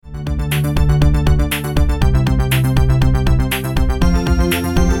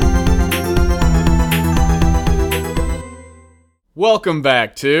Welcome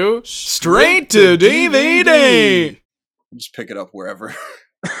back to Straight to DVD. Just pick it up wherever.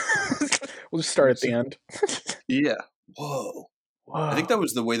 We'll just start at the end. Yeah. Whoa. I think that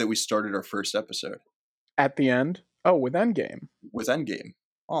was the way that we started our first episode. At the end? Oh, with Endgame. With Endgame.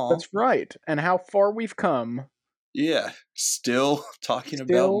 Aw. That's right. And how far we've come. Yeah. Still talking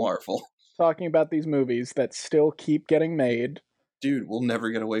about Marvel. Talking about these movies that still keep getting made. Dude, we'll never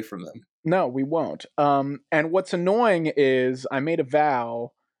get away from them. No, we won't. And what's annoying is I made a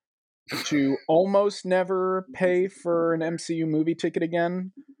vow to almost never pay for an MCU movie ticket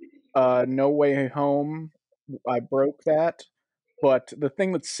again. No Way Home, I broke that. But the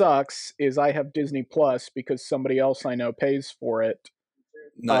thing that sucks is I have Disney Plus because somebody else I know pays for it.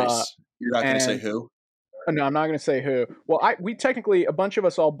 Nice. You're not going to say who? No, I'm not going to say who. Well, we technically, a bunch of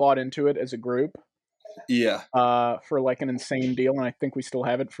us all bought into it as a group. Yeah. For like an insane deal, and I think we still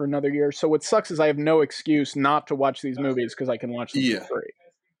have it for another year. So what sucks is I have no excuse not to watch these movies because I can watch them for free.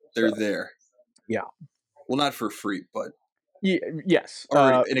 They're there. Yeah. Well, not for free, but yes.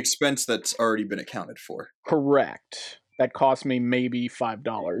 an expense that's already been accounted for. Correct. That cost me maybe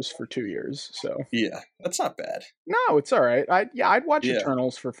 $5 for 2 years. So yeah, that's not bad. No, it's all right. I'd watch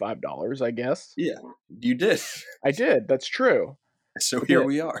Eternals for $5, I guess. Yeah, you did. I did. That's true. So here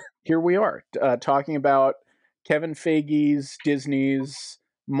we are. Here we are, talking about Kevin Feige's, Disney's,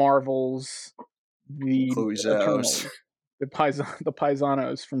 Marvel's, the Eternals, the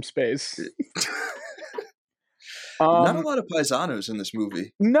Paisanos from space. Not a lot of Paisanos in this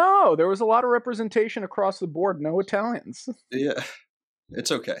movie. No, there was a lot of representation across the board. No Italians. Yeah,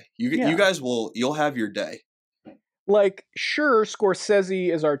 it's okay. You guys you'll have your day. Like, sure,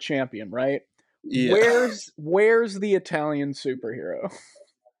 Scorsese is our champion, right? Yeah. Where's the Italian superhero?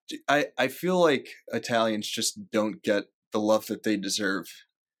 I feel like Italians just don't get the love that they deserve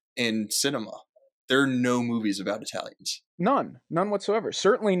in cinema. There are no movies about Italians. None whatsoever.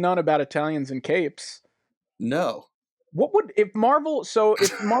 Certainly none about Italians in capes. No. If Marvel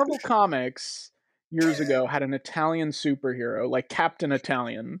Comics years ago had an Italian superhero like Captain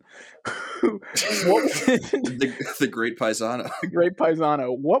Italian, the Great Paisano. The Great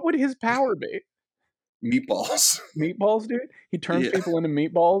Paisano, what would his power be? Meatballs. Meatballs, dude? He turns people into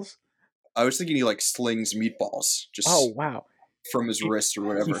meatballs? I was thinking he slings meatballs. Oh, wow. From his wrist or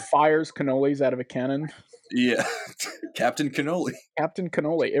whatever. He fires cannolis out of a cannon. Yeah. Captain Cannoli. Captain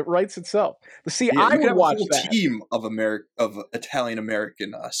Cannoli. It writes itself. See, yeah, I would watch that. Team of Italian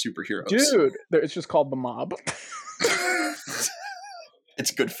American superheroes. Dude, it's just called the Mob.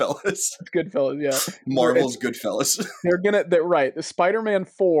 It's Goodfellas. It's Goodfellas, yeah. Marvel's Goodfellas. They're right. The Spider-Man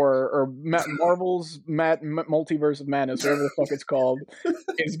 4 or Marvel's Multiverse of Madness, whatever the fuck it's called,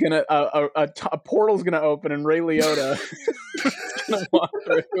 is gonna a portal's gonna open and Ray Liotta is gonna walk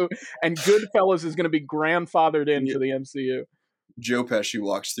through, and Goodfellas is gonna be grandfathered into the MCU. Joe Pesci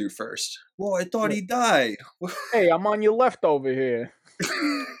walks through first. Well, I thought he died. Hey, I'm on your left over here.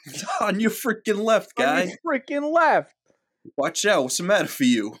 On your freaking left, guy. On your freaking left. Watch out, what's the matter for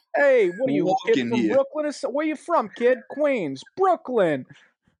you? Hey, what are you, kid from here. Brooklyn? Where you from, kid? Queens. Brooklyn.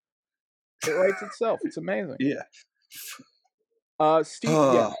 It writes itself. It's amazing. Yeah. Steve,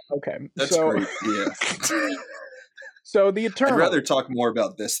 yeah, okay. That's great, yeah. So the Eternals. I'd rather talk more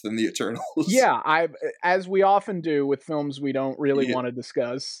about this than the Eternals. Yeah, as we often do with films we don't really want to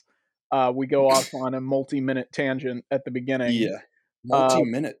discuss, we go off on a multi-minute tangent at the beginning. Yeah.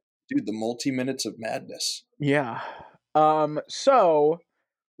 Multi-minute. Dude, the multi-minutes of madness. Yeah. So,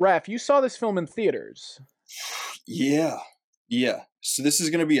 Raf, you saw this film in theaters. Yeah. So this is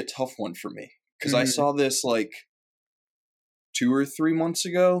going to be a tough one for me because I saw this 2 or 3 months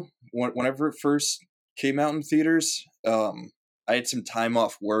ago, whenever it first came out in theaters. I had some time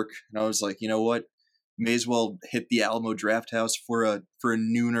off work, and I was like, you know what? May as well hit the Alamo Drafthouse for a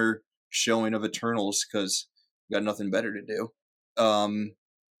nooner showing of Eternals because I got nothing better to do.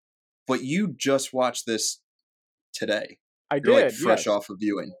 But you just watched this today. You're did, fresh off of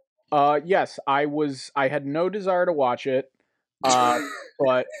viewing. Yes, I had no desire to watch it,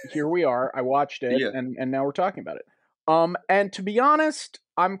 but here we are. I watched it, and now we're talking about it. And to be honest,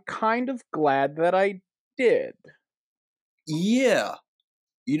 I'm kind of glad that I did. Yeah,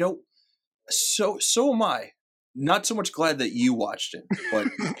 so am I. Not so much glad that you watched it, but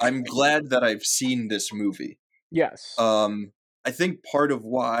I'm glad that I've seen this movie. Yes. I think part of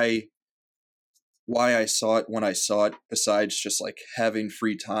why I saw it when I saw it, besides just having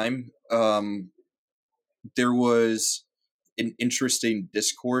free time, there was an interesting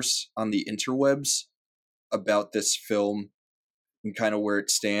discourse on the interwebs about this film and kind of where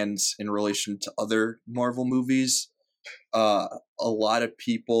it stands in relation to other Marvel movies. A lot of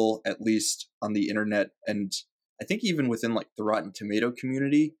people, at least on the internet, and I think even within like the Rotten Tomato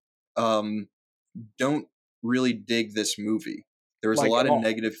community, don't really dig this movie. There was a Like lot at of all.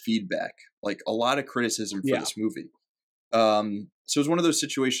 negative feedback, like a lot of criticism for Yeah. this movie. So it's one of those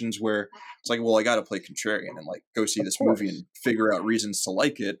situations where it's like, well, I got to play contrarian and like go see Of this movie course. and figure out reasons to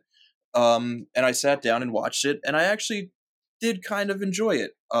like it. And I sat down and watched it, and I actually did kind of enjoy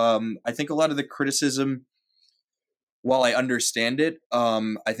it. I think a lot of the criticism, while I understand it,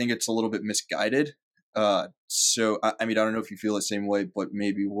 I think it's a little bit misguided. So I mean, I don't know if you feel the same way, but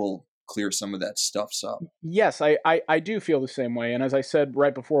maybe we'll clear some of that stuff up. Yes, I do feel the same way. And as I said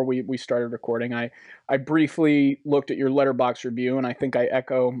right before we started recording, I briefly looked at your Letterboxd review, and I think I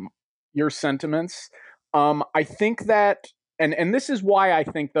echo your sentiments. I think that, and this is why I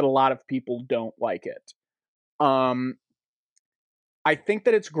think that a lot of people don't like it. I think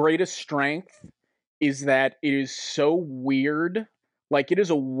that its greatest strength is that it is so weird. Like, it is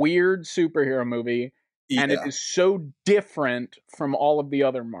a weird superhero movie, and it Yeah, is so different from all of the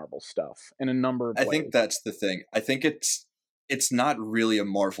other Marvel stuff in a number of I think ways. that's the thing. I think it's not really a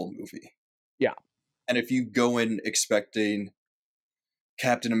Marvel movie. Yeah. And if you go in expecting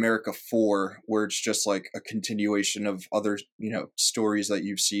Captain America 4, where it's just like a continuation of other, stories that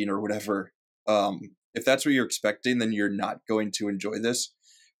you've seen or whatever, if that's what you're expecting, then you're not going to enjoy this.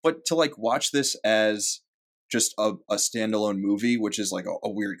 But to like watch this as just a standalone movie, which is like a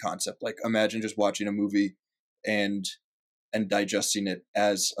weird concept. Like imagine just watching a movie and digesting it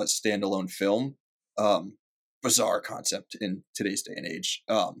as a standalone film. Bizarre concept in today's day and age.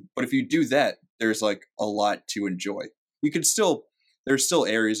 But if you do that, there's like a lot to enjoy. You can still there's still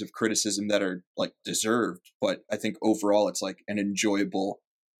areas of criticism that are like deserved, but I think overall it's like an enjoyable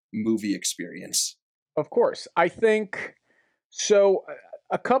movie experience. Of course. I think so.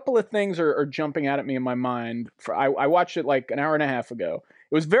 A couple of things are jumping out at me in my mind. I watched it like an hour and a half ago.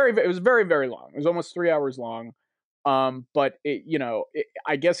 It was very, very long. It was almost 3 hours long. But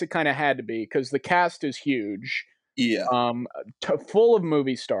I guess it kind of had to be because the cast is huge, Yeah. um, full of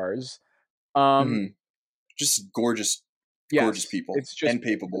movie stars. Um, Hmm. Just gorgeous, gorgeous yes, people it's just and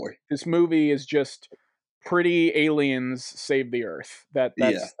Paperboy. this movie is just pretty aliens save the earth. Yeah.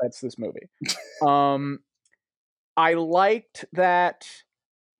 That's this movie. Um, I liked that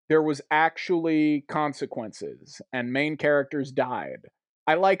there was actually consequences and main characters died.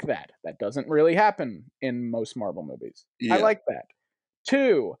 I like that. That doesn't really happen in most Marvel movies. I Yeah. like that.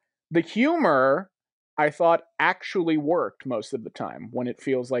 Two, the humor I thought actually worked most of the time when it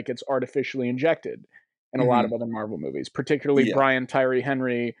feels like it's artificially injected in a lot of Hmm. other Marvel movies, particularly Yeah. Brian Tyree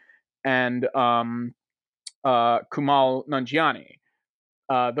Henry and Kumail Nanjiani.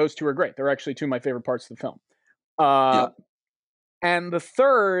 Those two are great. They're actually two of my favorite parts of the film. Uh, Yep. and the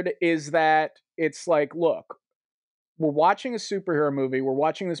third is that it's like, look, we're watching a superhero movie. We're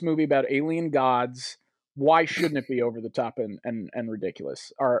watching this movie about alien gods. Why shouldn't it be over the top and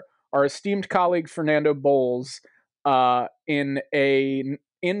ridiculous? Our esteemed colleague Fernando Bowles, in a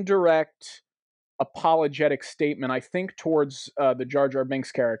indirect apologetic statement, I think towards the Jar Jar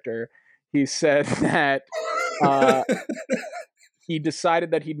Binks character, he said that uh, he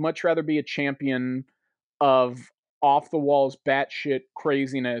decided that he'd much rather be a champion of off the walls batshit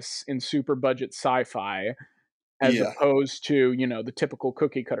craziness in super budget sci-fi as Yeah. opposed to, the typical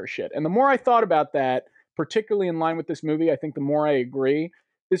cookie cutter shit. And the more I thought about that, particularly in line with this movie, I think the more I agree.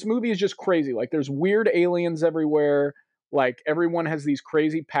 This movie is just crazy. Like, there's weird aliens everywhere. Like, everyone has these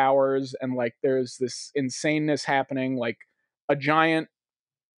crazy powers, and like there's this insaneness happening. Like, a giant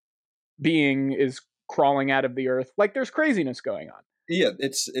being is crawling out of the earth. Like, there's craziness going on. Yeah.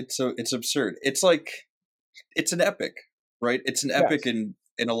 It's absurd. It's like it's an epic, right? It's an epic Yes.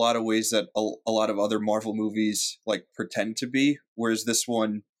 in a lot of ways that a lot of other Marvel movies like pretend to be, whereas this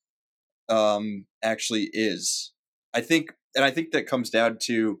one actually is. I think that comes down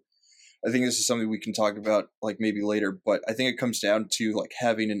to, I think this is something we can talk about like maybe later, but I think it comes down to like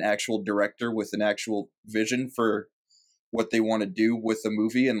having an actual director with an actual vision for what they want to do with the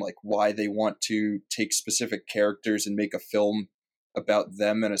movie and like why they want to take specific characters and make a film about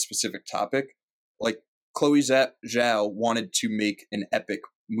them and a specific topic. Like Chloe Zhao wanted to make an epic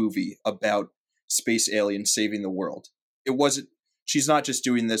movie about space aliens saving the world. It wasn't, she's not just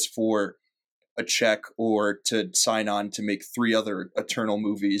doing this for a check or to sign on to make 3 other Eternal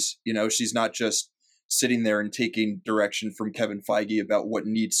movies. She's not just sitting there and taking direction from Kevin Feige about what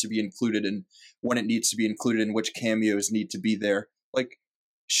needs to be included and when it needs to be included and which cameos need to be there. Like,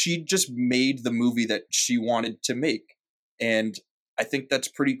 she just made the movie that she wanted to make. And I think that's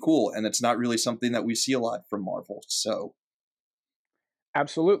pretty cool. And that's not really something that we see a lot from Marvel. So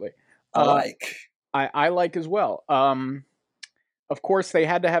Absolutely. I Uh, like. I like as well. of course, they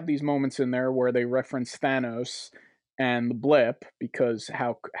had to have these moments in there where they reference Thanos and the blip, because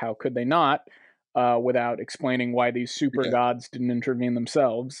how could they not, without explaining why these super Yeah. gods didn't intervene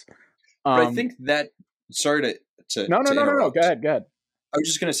themselves? But I think that, sorry to No. interrupt. Go ahead. I was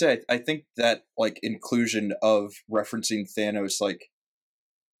just gonna say, I think that like inclusion of referencing Thanos, like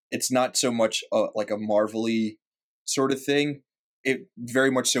it's not so much like a Marvel-y sort of thing. It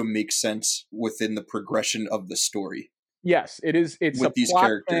very much so makes sense within the progression of the story. Yes, it is. It's with a these plot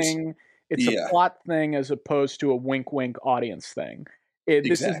characters. thing. It's Yeah. a plot thing as opposed to a wink, wink audience thing.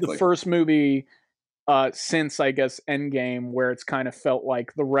 This is the Exactly. first movie since, I guess, Endgame, where it's kind of felt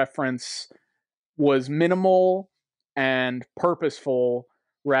like the reference was minimal and purposeful,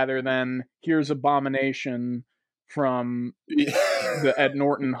 rather than here's Abomination from the Ed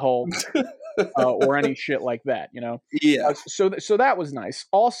Norton Hulk or any shit like that, you know? Yeah. So that was nice.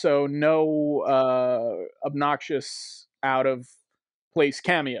 Also, no obnoxious, out of place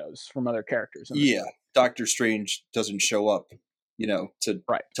cameos from other characters. Yeah. Doctor Strange doesn't show up, to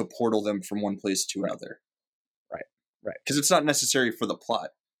Right. to portal them from one place to another. Right. Because it's not necessary for the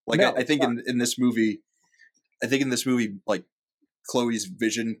plot. Like No, I think in this movie, like Chloe's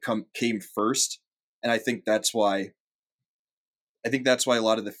vision came first, and I think that's why a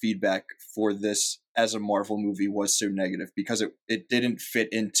lot of the feedback for this as a Marvel movie was so negative, because it didn't fit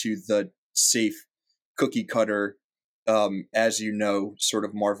into the safe cookie cutter, sort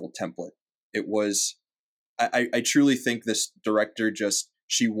of Marvel template. It was, I truly think this director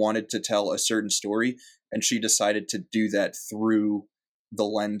she wanted to tell a certain story, and she decided to do that through the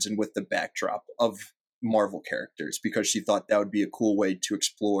lens and with the backdrop of Marvel characters, because she thought that would be a cool way to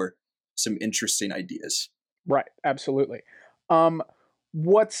explore some interesting ideas. Right, absolutely.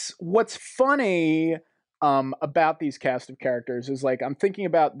 What's funny about these cast of characters is, like, I'm thinking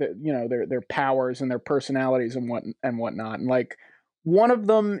about their powers and their personalities and whatnot, and like one of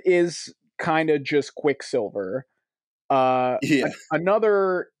them is kind of just Quicksilver. Yeah.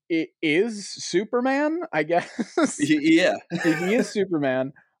 Another is Superman, I guess. Yeah. He is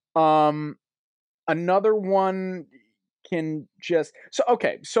Superman. Another one can just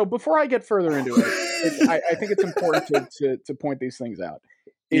so before I get further into it, I think it's important to point these things out.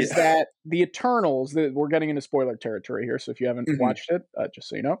 Is that the Eternals? We're getting into spoiler territory here, so if you haven't watched it, just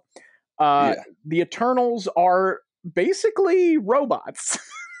so you know, the Eternals are basically robots.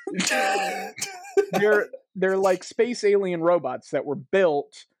 They're like space alien robots that were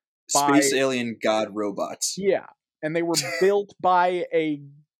built by space alien god robots. Yeah, and they were built by a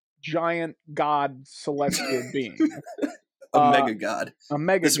giant god celestial being. Mega god.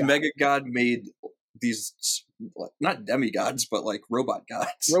 This mega god made these, not demigods, but like robot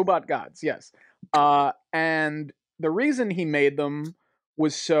gods. Robot gods, yes. And the reason he made them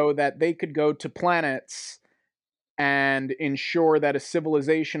was so that they could go to planets and ensure that a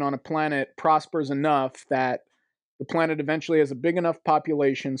civilization on a planet prospers enough that the planet eventually has a big enough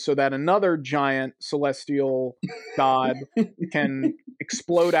population so that another giant celestial god can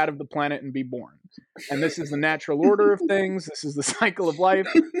explode out of the planet and be born. And this is the natural order of things. This is the cycle of life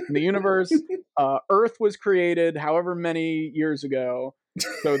in the universe. Earth was created however many years ago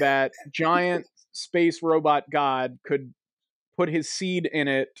so that giant space robot god could put his seed in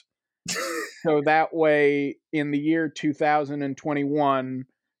it, so that way in the year 2021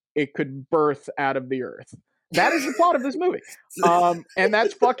 it could birth out of the earth. That is the plot of this movie. And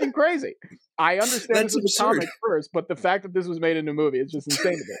that's fucking crazy. I understand this was a comic first, but the fact that this was made into a movie is just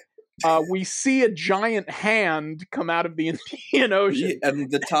insane to me. We see a giant hand come out of the Indian Ocean. Yeah,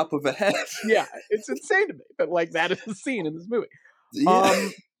 and the top of a head. Yeah, it's insane to me. But like, that is the scene in this movie. Yeah.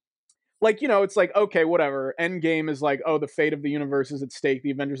 Like, it's like, okay, whatever. Endgame is like, oh, the fate of the universe is at stake.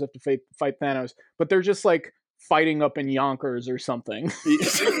 The Avengers have to fight Thanos. But they're just like fighting up in Yonkers or something.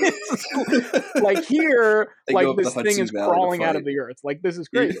 Like here, like this thing is crawling out of the earth. Like, this is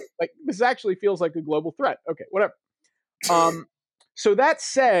crazy. Yeah. Like, this actually feels like a global threat. Okay, whatever. So that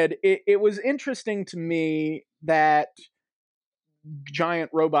said, it was interesting to me that giant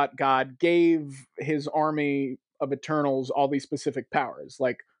robot god gave his army of Eternals all these specific powers.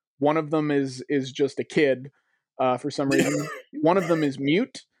 Like, one of them is just a kid for some reason. One of them is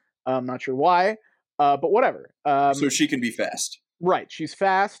mute. I'm not sure why, but whatever. So she can be fast. Right. She's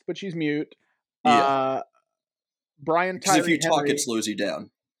fast, but she's mute. Yeah. Brian Tyree Because if you talk, Henry, it slows you down.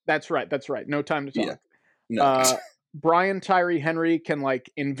 That's right. No time to talk. Yeah. No. Brian Tyree Henry can like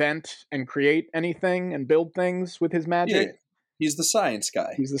invent and create anything and build things with his magic. Yeah. He's the science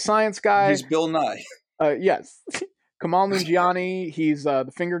guy. He's Bill Nye. Yes. Kamal Nanjiani, he's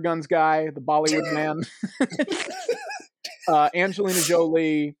the finger guns guy, the Bollywood man. Angelina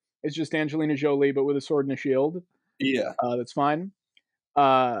Jolie is just Angelina Jolie, but with a sword and a shield. Yeah. That's fine.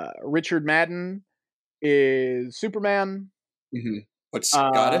 Richard Madden is Superman. Hmm. But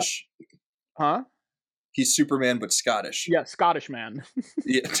Uh, Scottish? huh? He's Superman, but Scottish. Yeah, Scottish man.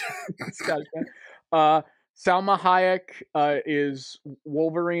 Yeah. Scottish man. Uh, Salma Hayek is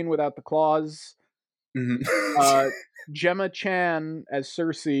Wolverine without the claws. Hmm. Uh, Gemma Chan as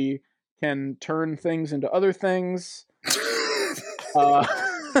Cersei can turn things into other things. Uh,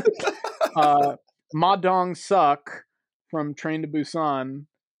 Ma Dong Suk from Train to Busan.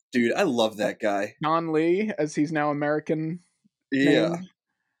 Dude, I love that guy. Don Lee, as he's now American Yeah.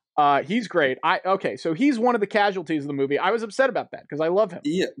 named. He's great. So he's one of the casualties of the movie. I was upset about that because I love him.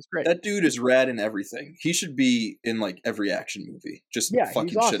 Yeah. He's great. That dude is rad in everything. He should be in like every action movie. Just Yeah, he's fucking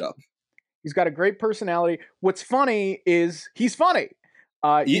shit awesome. up. He's got a great personality. What's funny is he's funny.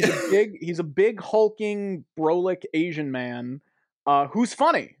 Yeah. He's a big hulking brolic Asian man who's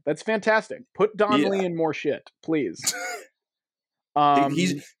funny. That's fantastic. Put Don Lee Yeah. in more shit, please.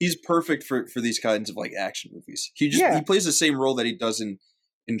 He's perfect for these kinds of like action movies. He Yeah. plays the same role that he does in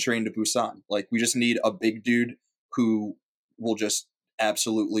Train to Busan. Like we just need a big dude who will just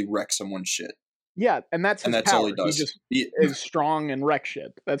absolutely wreck someone's shit. Yeah, and that's his That's power. all he does. just Yeah. is strong and wreck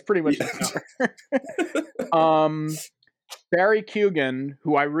shit. That's pretty much his power. Barry Keoghan,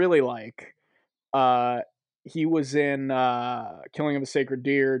 who I really like, he was in Killing of a Sacred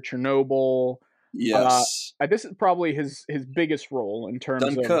Deer, Chernobyl. Yes. This is probably his biggest role in terms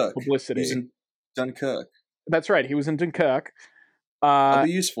of Dunkirk. publicity. He's in Dunkirk. That's right. He was in Dunkirk. I'll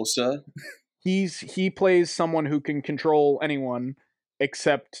be useful, sir. He plays someone who can control anyone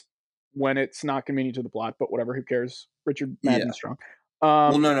except when it's not convenient to the plot. But whatever, who cares? Richard Madden's strong.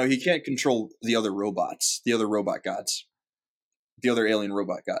 Well, no, he can't control the other robots, the other robot gods, the other alien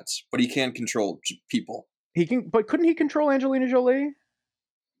robot gods, but he can control people. He can, but couldn't he control Angelina Jolie?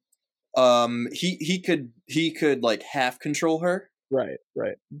 He could like half control her. Right.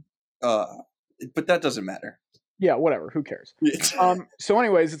 But that doesn't matter. Yeah, whatever. Who cares? So,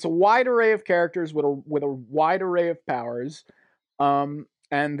 anyways, it's a wide array of characters with a wide array of powers. And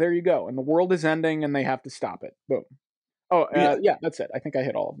there you go. And the world is ending, and they have to stop it. Boom. Oh, yeah, that's it. I think I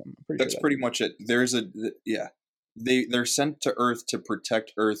hit all of them. That's pretty much it. They're sent to Earth to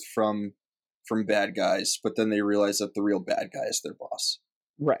protect Earth from bad guys, but then they realize that the real bad guy is their boss.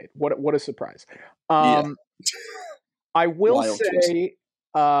 Right. What a surprise. I will say,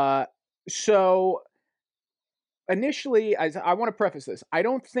 so initially, I want to preface this. I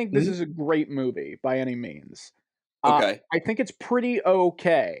don't think this is a great movie by any means. Okay. I think it's pretty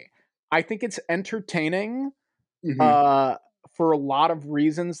okay. I think it's entertaining for a lot of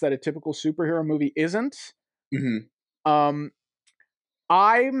reasons that a typical superhero movie isn't. Mm-hmm.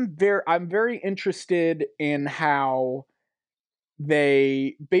 I'm very interested in how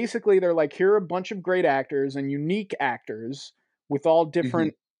they're like, here are a bunch of great actors and unique actors with all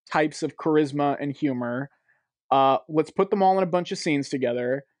different types of charisma and humor. Let's put them all in a bunch of scenes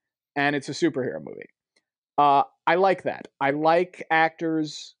together, and it's a superhero movie. I like that. I like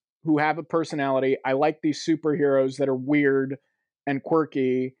actors who have a personality. I like these superheroes that are weird and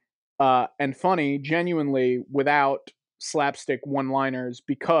quirky and funny, genuinely, without slapstick one-liners,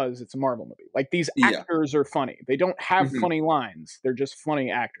 because it's a Marvel movie. Like, these actors are funny. They don't have funny lines. They're just funny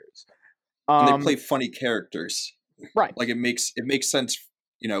actors. And they play funny characters. Right. Like, it makes sense,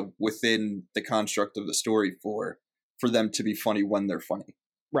 within the construct of the story for them to be funny when they're funny.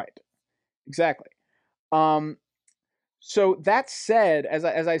 Right. Exactly. So that said, as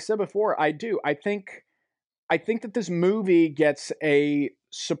I said before, I think that this movie gets a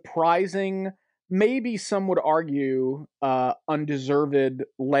surprising, maybe some would argue, undeserved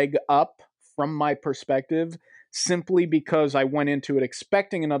leg up from my perspective, simply because I went into it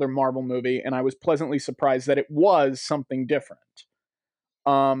expecting another Marvel movie, and I was pleasantly surprised that it was something different.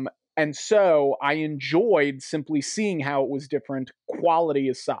 And so I enjoyed simply seeing how it was different, quality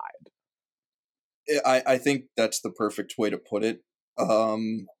aside. I think that's the perfect way to put it.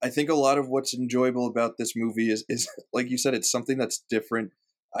 I think a lot of what's enjoyable about this movie is like you said, it's something that's different.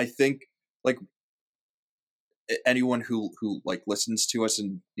 I think like anyone who like listens to us,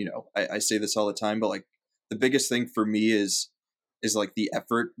 and I say this all the time, but like the biggest thing for me is like the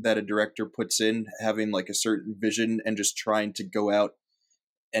effort that a director puts in, having like a certain vision and just trying to go out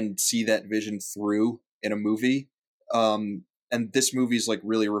and see that vision through in a movie. And this movie is like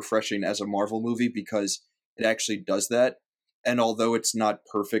really refreshing as a Marvel movie because it actually does that. And although it's not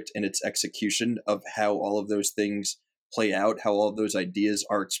perfect in its execution of how all of those things play out, how all of those ideas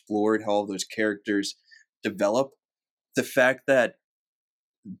are explored, how all of those characters develop, the fact that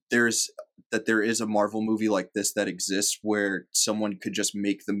there is a Marvel movie like this that exists where someone could just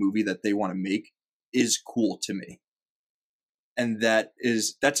make the movie that they want to make is cool to me. and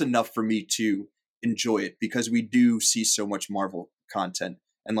that's enough for me to enjoy it, because we do see so much Marvel content,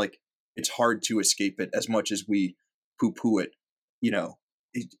 and like it's hard to escape it as much as we poo poo it. You know,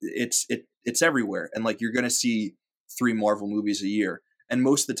 it's everywhere, and like you're gonna see 3 Marvel movies a year, and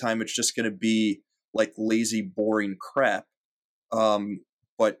most of the time it's just gonna be like lazy, boring crap.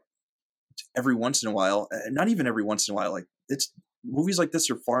 But every once in a while, not even every once in a while, like it's movies like this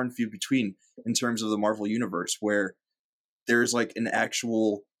are far and few between in terms of the Marvel universe, where there's like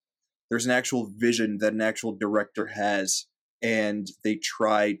there's an actual vision that an actual director has, and they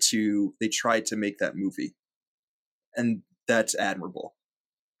try to make that movie, and that's admirable,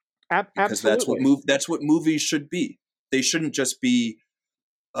 because Absolutely. that's what movies should be. They shouldn't just be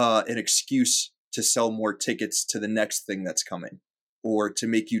an excuse to sell more tickets to the next thing that's coming, or to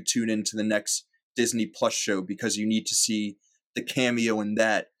make you tune into the next Disney Plus show because you need to see the cameo in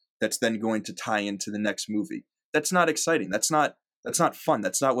that's then going to tie into the next movie. That's not exciting. That's not fun.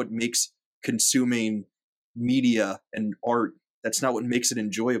 That's not what makes consuming media and art. That's not what makes it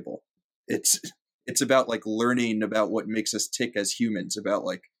enjoyable. It's about like learning about what makes us tick as humans, about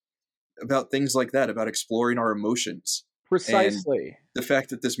things like that, about exploring our emotions. And Precisely. the fact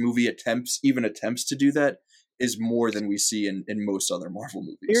that this movie attempts to do that is more than we see in most other Marvel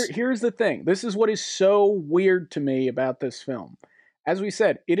movies. Here's the thing. This is what is so weird to me about this film. As we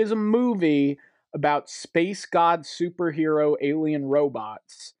said, it is a movie about space god superhero alien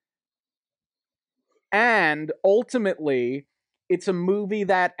robots. And ultimately, it's a movie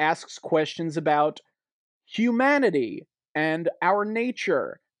that asks questions about humanity and our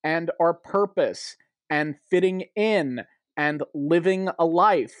nature and our purpose and fitting in and living a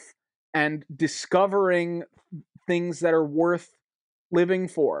life and discovering things that are worth living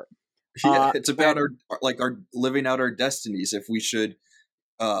for. Yeah, it's about And our living out our destinies. If we should,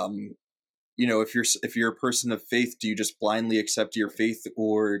 um, if you're a person of faith, do you just blindly accept your faith,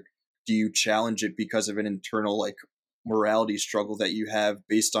 or do you challenge it because of an internal like morality struggle that you have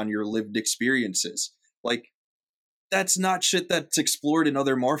based on your lived experiences? Like that's not shit that's explored in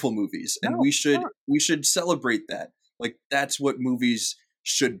other Marvel movies, and no, it's not. we should celebrate that. Like that's what movies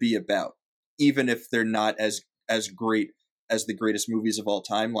should be about, even if they're not as great as the greatest movies of all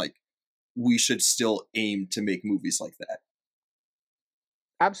time. Like we should still aim to make movies like that.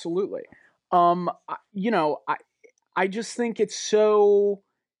 Absolutely. I just think it's so.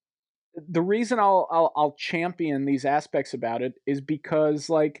 The reason I'll champion these aspects about it is because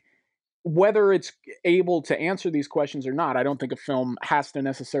like whether it's able to answer these questions or not, I don't think a film has to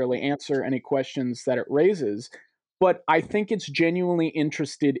necessarily answer any questions that it raises, but I think it's genuinely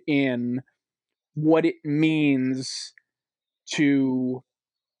interested in what it means to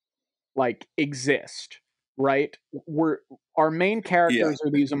like exist, right? We're Our main Yeah. characters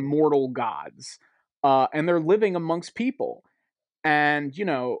are these immortal gods, and they're living amongst people. And,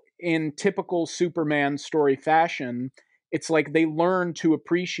 in typical Superman story fashion, it's like they learn to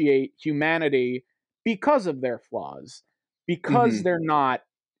appreciate humanity because of their flaws, because Hmm. they're not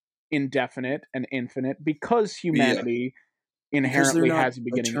indefinite and infinite, because Yeah. humanity Because they're inherently not has a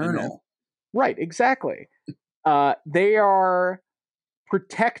beginning and an end. eternal. Right, exactly. They are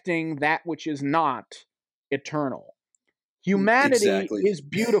protecting that which is not eternal. Humanity Exactly. is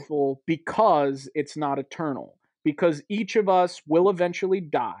beautiful because it's not eternal, because each of us will eventually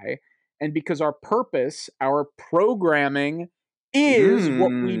die, and because our purpose, our programming, is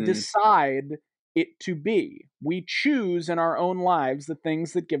what we Mm. decide it to be. We choose in our own lives the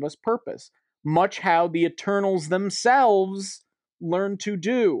things that give us purpose, much how the Eternals themselves learn to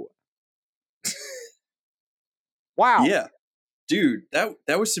do. Wow. Yeah, dude,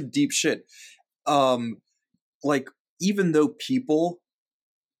 that was some deep shit. Um, like even though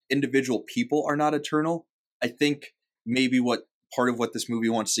individual people are not eternal, I think maybe what part of what this movie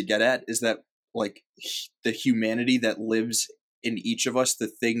wants to get at is that like the humanity that lives in each of us, the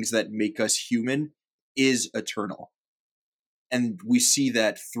things that make us human, is eternal. And we see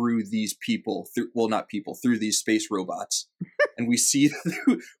that through these people, not people, through these space robots. And we see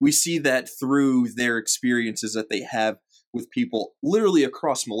that through their experiences that they have with people literally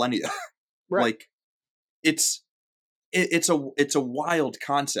across millennia. Right. Like it's it's a wild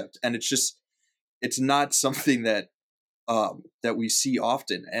concept, and it's not something that we see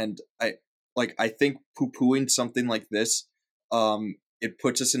often. And I think poo pooing something like this, it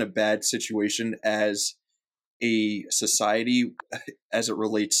puts us in a bad situation as a society, as it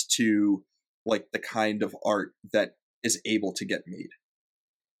relates to like the kind of art that is able to get made.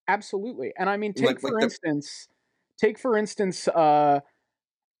 Absolutely. And I mean, Like the take for instance,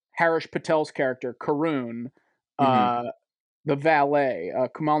 Harish Patel's character, Karun, mhm. uh, the valet,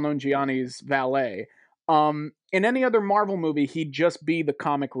 Kumail Nanjiani's valet. In any other Marvel movie, he'd just be the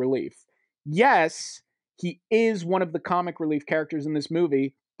comic relief. Yes, he is one of the comic relief characters in this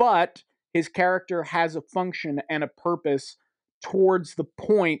movie, but his character has a function and a purpose towards the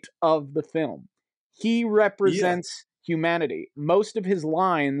point of the film. He represents humanity. Most of his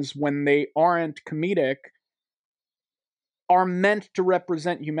lines, when they aren't comedic, are meant to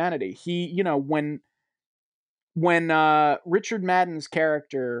represent humanity. He, when Richard Madden's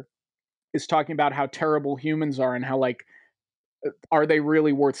character is talking about how terrible humans are and how, like, are they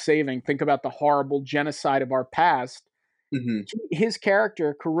really worth saving? Think about the horrible genocide of our past. Mm-hmm. His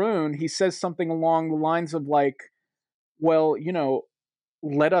character, Karun, he says something along the lines of, like, well,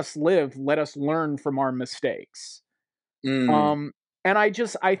 let us live, let us learn from our mistakes. Mm. And I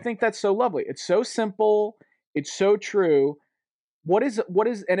think that's so lovely. It's so simple. It's so true.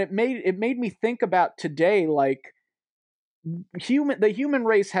 And it made me think about today, like, the human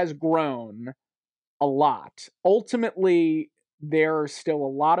race has grown a lot. Ultimately, there are still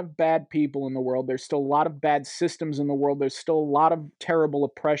a lot of bad people in the world. There's still a lot of bad systems in the world. There's still a lot of terrible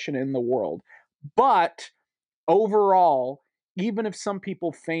oppression in the world. But overall, even if some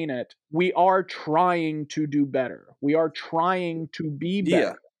people feign it, we are trying to do better. We are trying to be better.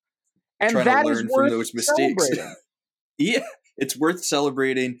 Yeah. And trying to that is learn from worth those mistakes. celebrating. Yeah, it's worth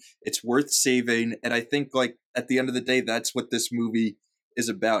celebrating. It's worth saving. And I think, like, at the end of the day, that's what this movie is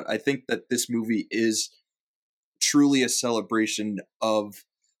about. I think that this movie is truly a celebration of,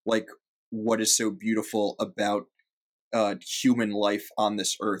 like, what is so beautiful about human life on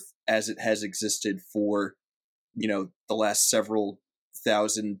this earth as it has existed for, the last several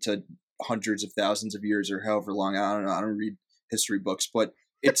thousand to hundreds of thousands of years, or however long. I don't know. I don't read history books, but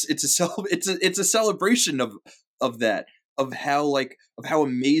it's a celebration of that, of how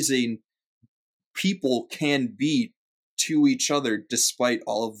amazing people can be to each other despite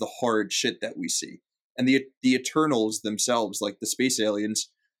all of the hard shit that we see. And the Eternals themselves, like the space aliens,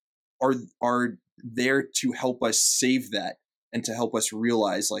 are there to help us save that and to help us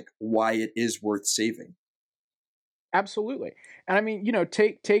realize, like, why it is worth saving. Absolutely. And I mean,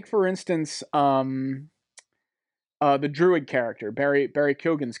 take for instance, the druid character, Barry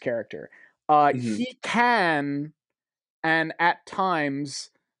Keoghan's character. Mm-hmm. He can, and at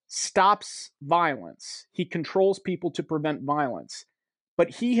times, stops violence. He controls people to prevent violence. But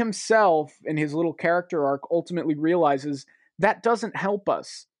he himself, in his little character arc, ultimately realizes that doesn't help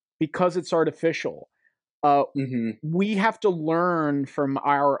us because it's artificial. Mm-hmm. We have to learn from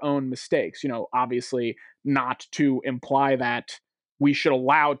our own mistakes. Obviously, not to imply that we should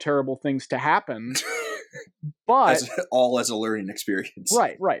allow terrible things to happen, but as a learning experience.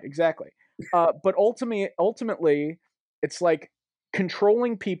 Right, exactly. But ultimately, it's like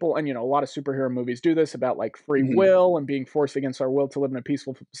controlling people, and a lot of superhero movies do this, about, like, free Mm-hmm. will and being forced against our will to live in a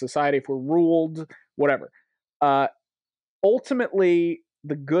peaceful society if we're ruled, whatever. Ultimately,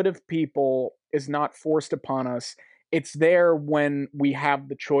 the good of people is not forced upon us. It's there when we have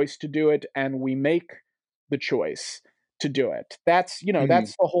the choice to do it, and we make the choice to do it. That's Mm-hmm.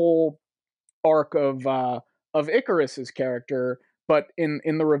 that's the whole arc of Icarus's character, but in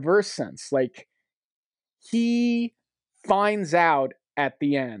the reverse sense. Like, he finds out at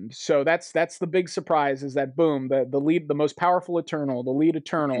the end. So that's the big surprise, is that boom, the most powerful Eternal, the lead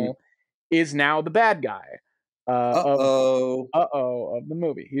Eternal, is now the bad guy of the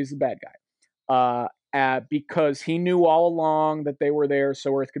movie. He's the bad guy. Because he knew all along that they were there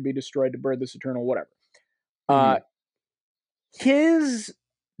so Earth could be destroyed to birth this Eternal, whatever. His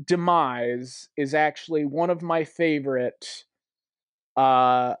demise is actually one of my favorite.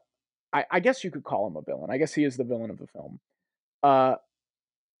 I guess you could call him a villain. I guess he is the villain of the film.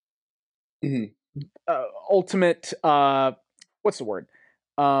 Ultimate. What's the word?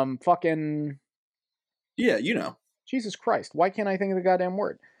 Fucking. Yeah, Jesus Christ! Why can't I think of the goddamn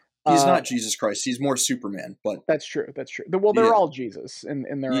word? He's not Jesus Christ. He's more Superman. But that's true. Well, they're all Jesus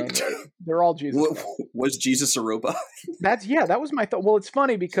in their own way. They're all Jesus. Was Jesus a robot? That was my thought. Well, it's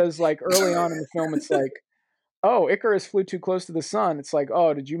funny because, like, early on in the film, it's like, oh, Icarus flew too close to the sun. It's like,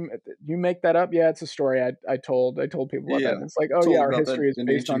 oh, did you make that up? Yeah, it's a story I told people about that. And it's like, oh yeah, our history is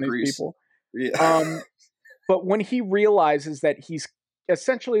based on these people. Yeah. But when he realizes that he's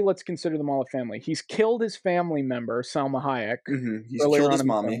essentially, let's consider them all a family. He's killed his family member, Salma Hayek. Mm-hmm. He's killed his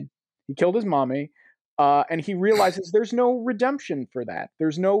mommy. He killed his mommy. And he realizes there's no redemption for that.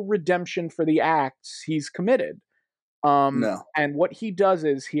 There's no redemption for the acts he's committed. No. And what he does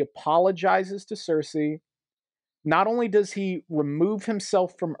is he apologizes to Cersei. Not only does he remove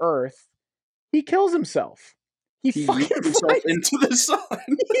himself from Earth, he kills himself. He fucking himself into the sun.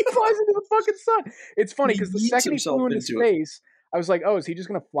 He flies into the fucking sun. It's funny because the second he flew into space, I was like, oh, is he just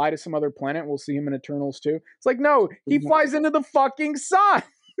gonna fly to some other planet? We'll see him in Eternals too. It's like, no, he flies into the fucking sun.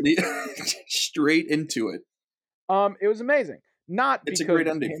 Straight into it. It was amazing. Not It's because a great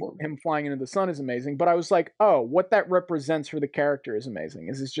ending for him flying into the sun is amazing, but I was like, oh, what that represents for the character is amazing.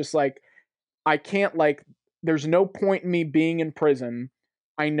 It's just like, I can't, like, there's no point in me being in prison.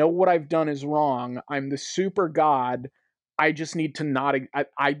 I know what I've done is wrong. I'm the super god. I just need to not,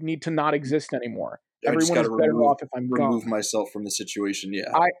 I need to not exist anymore. Everyone is better off if I'm remove gone. myself from the situation.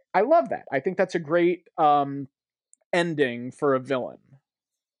 Yeah. I love that. I think that's a great ending for a villain.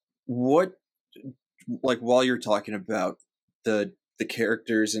 What, like, while you're talking about the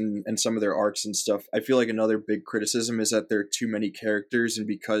characters and some of their arcs and stuff, I feel like another big criticism is that there are too many characters, and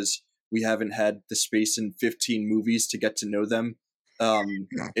because we haven't had the space in 15 movies to get to know them,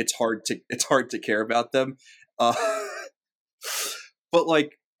 it's hard to care about them. But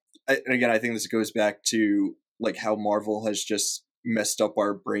like, again, I think this goes back to like how Marvel has just messed up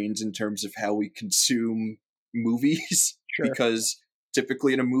our brains in terms of how we consume movies. Sure. Because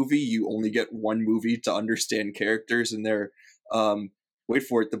typically in a movie you only get one movie to understand characters, and there, wait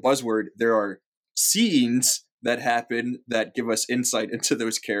for it, the buzzword, there are scenes that happen that give us insight into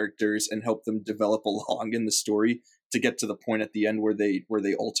those characters and help them develop along in the story to get to the point at the end where they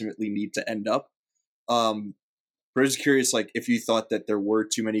ultimately need to end up. But I was curious, like, if you thought that there were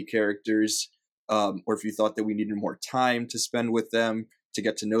too many characters, or if you thought that we needed more time to spend with them to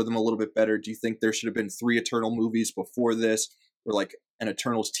get to know them a little bit better. Do you think there should have been 3 Eternal movies before this, or like an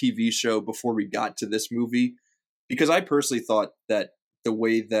Eternals TV show before we got to this movie? Because I personally thought that the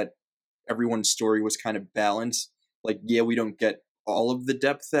way that everyone's story was kind of balanced, like, yeah, we don't get all of the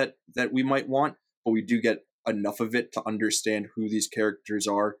depth that we might want, but we do get enough of it to understand who these characters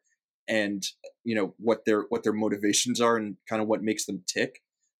are and, you know, what their motivations are and kind of what makes them tick.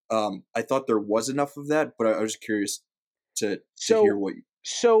 I thought there was enough of that, but I was curious to hear what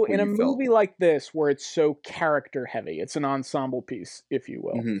in a movie like this where it's so character heavy, it's an ensemble piece, if you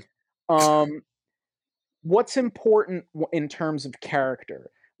will. Mm-hmm. What's important in terms of character?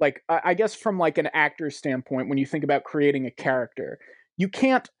 Like, I guess from like an actor's standpoint, when you think about creating a character, you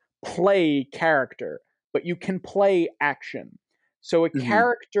can't play character, but you can play action. So a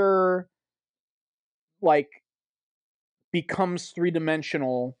character like becomes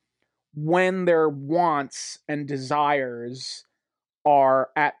three-dimensional when their wants and desires are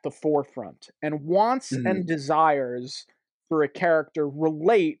at the forefront. And wants and desires for a character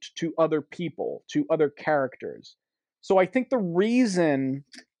relate to other people, to other characters. So I think the reason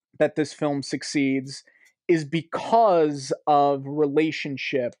that this film succeeds is because of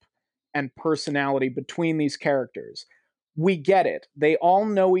relationship and personality between these characters. We get it. They all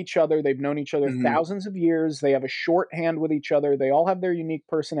know each other. They've known each other thousands of years. They have a shorthand with each other. They all have their unique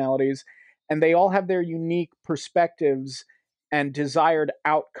personalities, and they all have their unique perspectives and desired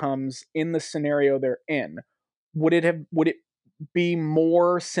outcomes in the scenario they're in. Would it be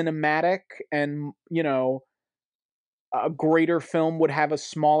more cinematic and, you know, a greater film would have a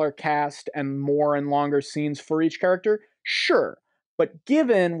smaller cast and more and longer scenes for each character? Sure. But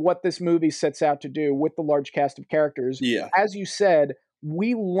given what this movie sets out to do with the large cast of characters, as you said,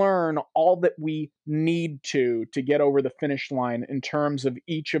 we learn all that we need to get over the finish line in terms of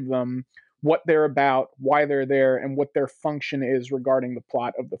each of them, what they're about, why they're there, and what their function is regarding the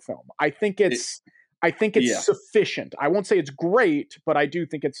plot of the film. I think it's sufficient. I won't say it's great, but I do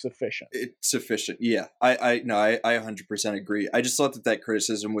think it's sufficient. It's sufficient. Yeah. I 100% agree. I just thought that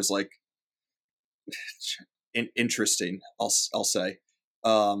criticism was like interesting, I'll say.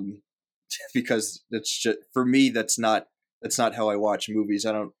 Because it's just, for me, that's not how I watch movies.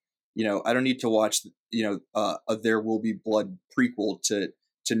 I don't need to watch, a There Will Be Blood prequel to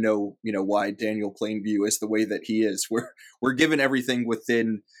know, why Daniel Plainview is the way that he is. We're given everything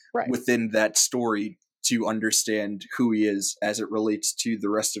within that story to understand who he is as it relates to the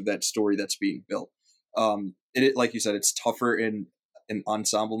rest of that story that's being built. It like you said, it's tougher in an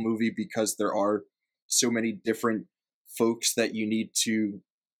ensemble movie because there are so many different folks that you need to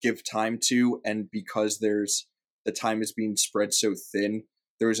give time to, and because the time is being spread so thin,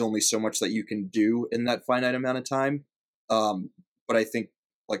 there is only so much that you can do in that finite amount of time. But I think,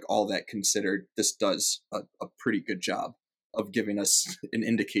 like, all that considered, this does a pretty good job of giving us an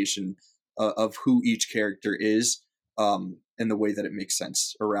indication of who each character is, in the way that it makes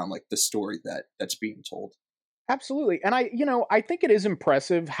sense around like the story that's being told. Absolutely. And I think it is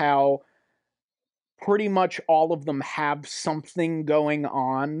impressive how pretty much all of them have something going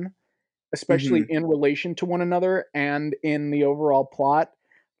on, especially in relation to one another and in the overall plot.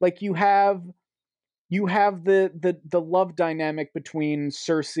 Like, you have the love dynamic between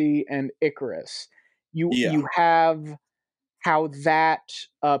Cersei and Icarus. You have how that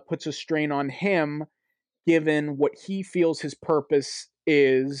puts a strain on him, given what he feels his purpose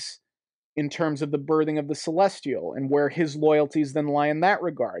is in terms of the birthing of the Celestial and where his loyalties then lie in that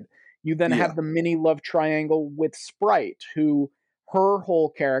regard. You then Yeah. have the mini love triangle with Sprite, who her whole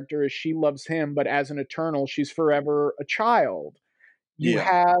character is she loves him, but as an Eternal, she's forever a child. You Yeah.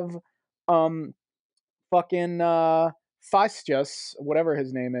 have um fucking Fastius, whatever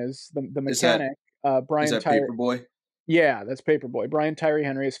his name is, the Is that mechanic, is Brian that Tyree. Paperboy? Yeah, that's Paperboy. Brian Tyree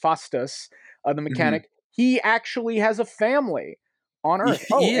Henry is Faustus, the Hmm. mechanic. He actually has a family on Earth.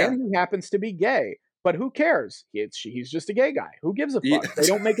 Oh, Yeah. and he happens to be gay. But who cares? He's just a gay guy. Who gives a Yeah. fuck? They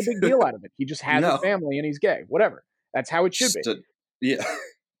don't make a big deal out of it. He just has a No. family and he's gay. Whatever. That's how it should be. Just a, yeah.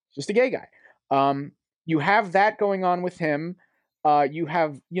 Just a gay guy. You have that going on with him. You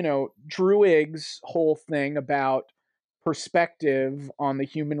have, Druig's whole thing about perspective on the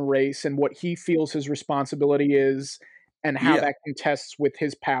human race and what he feels his responsibility is and how Yeah. that contests with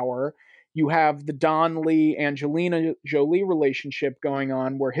his power. You have the Don Lee Angelina Jolie relationship going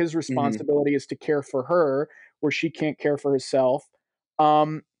on where his Hmm. responsibility is to care for her, where she can't care for herself.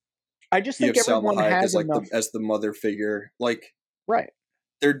 Um, I just You think have Salma everyone Hayek has as like enough. the mother figure. Like Right.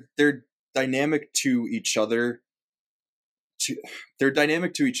 they're dynamic to each other. To Their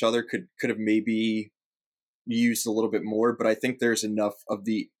dynamic to each other could have maybe used a little bit more, but I think there's enough of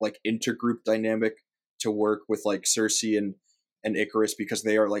the like intergroup dynamic to work with like Cersei and Icarus, because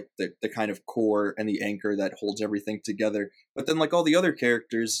they are like the kind of core and the anchor that holds everything together. But then like all the other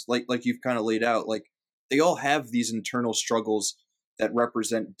characters, like you've kind of laid out, like they all have these internal struggles that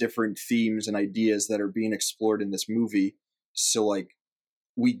represent different themes and ideas that are being explored in this movie. So like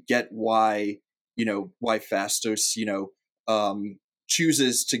we get why, why Fastos,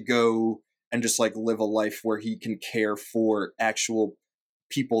 chooses to go and just like live a life where he can care for actual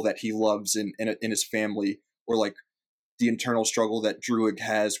people that he loves in his family, or like the internal struggle that Druig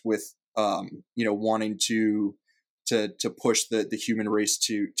has with wanting to push the human race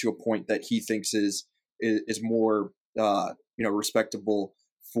to a point that he thinks is more respectable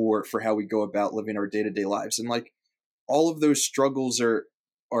for how we go about living our day-to-day lives. And like all of those struggles are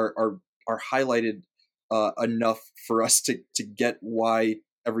are are highlighted enough for us to get why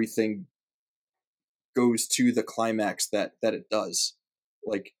everything goes to the climax that it does.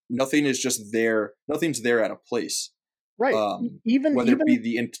 Like nothing is just there. Nothing's there out of place. Right. Whether it Even be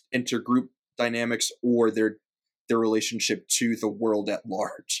the intergroup dynamics or their relationship to the world at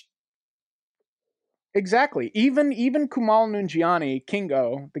large. exactly. Even Kumail Nanjiani,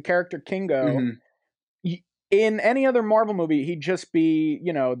 Kingo, the character Kingo, Mm-hmm. in any other Marvel movie, he'd just be,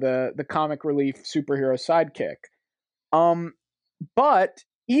 the comic relief superhero sidekick. Um, but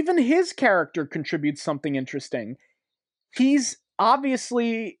even his character contributes something interesting. He's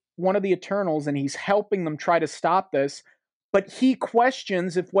obviously one of the Eternals and he's helping them try to stop this, but he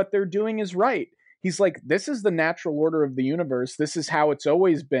questions if what they're doing is right. He's like, this is the natural order of the universe. This is how it's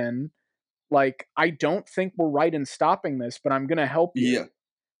always been. Like, I don't think we're right in stopping this, but I'm going to help you. Yeah,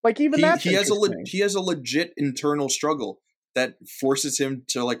 Like, even that's interesting. he has a legit internal struggle that forces him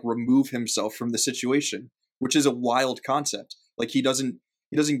to like remove himself from the situation, which is a wild concept. Like he doesn't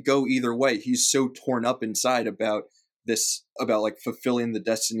go either way. He's so torn up inside about this, about like fulfilling the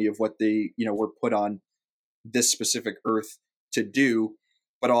destiny of what they were put on this specific earth to do,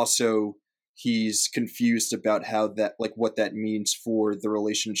 but also he's confused about how that, like what that means for the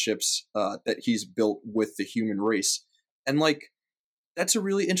relationships that he's built with the human race. And like that's a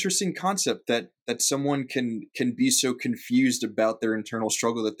really interesting concept, that someone can be so confused about their internal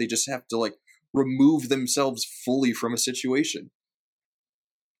struggle that they just have to like remove themselves fully from a situation.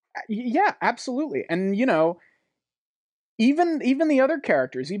 Yeah, absolutely. And even the other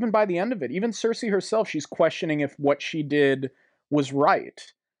characters, even by the end of it, even Cersei herself, she's questioning if what she did was right.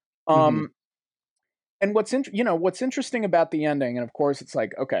 Mm-hmm. Um, and what's interesting about the ending, and of course it's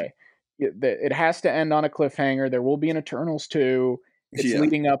like, okay, it has to end on a cliffhanger. There will be an Eternals 2. It's Yeah.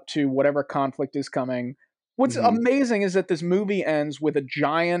 leading up to whatever conflict is coming. What's Mm-hmm. amazing is that this movie ends with a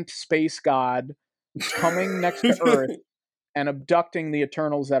giant space god coming next to Earth and abducting the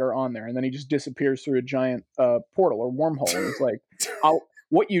Eternals that are on there, and then he just disappears through a giant portal or wormhole. And he's like,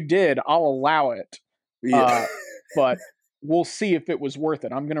 what you did, I'll allow it, Yeah. uh, but we'll see if it was worth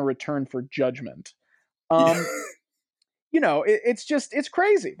it. I'm going to return for judgment." Yeah. Um, it's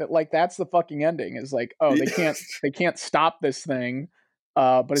crazy that like that's the fucking ending. Is like, oh, Yeah. they can't stop this thing,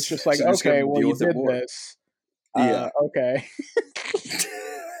 but it's just like, So just okay, have to well, deal you with it did more. this. Yeah. Okay,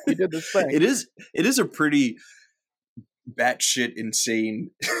 you did this thing. It is a pretty batshit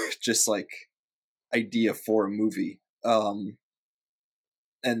insane just like idea for a movie.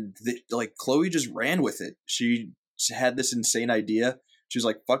 And like Chloe just ran with it. had this insane idea. She was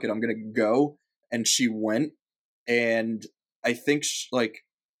like, fuck it, I'm gonna go. And she went. And I think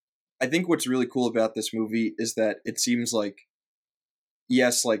I think what's really cool about this movie is that it seems like,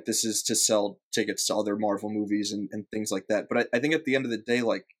 yes, like this is to sell tickets to other Marvel movies and things like that. But I think at the end of the day,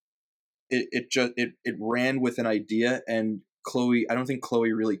 like it ran with an idea, and I don't think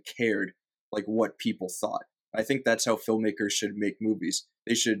Chloe really cared like what people thought. I think that's how filmmakers should make movies.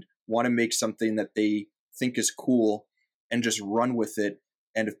 They should want to make something that they think is cool and just run with it.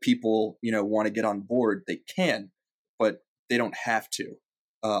 And if people, want to get on board, they can, but they don't have to.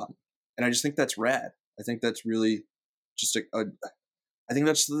 And I just think that's rad. I think that's really just I think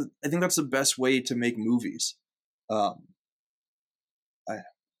that's the best way to make movies. No,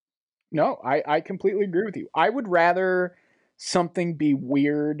 I completely agree with you. I would rather something be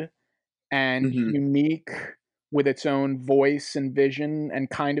weird and unique with its own voice and vision and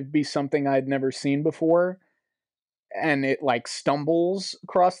kind of be something I'd never seen before, and it like stumbles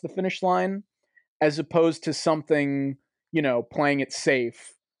across the finish line, as opposed to something, playing it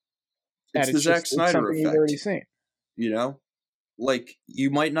safe. It's the Zack Snyder something effect. you've already seen. Like you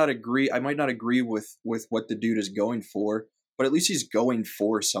might not agree. I might not agree with what the dude is going for, but at least he's going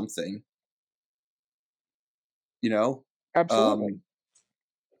for something. Absolutely.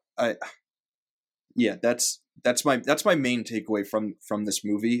 That's my main takeaway from this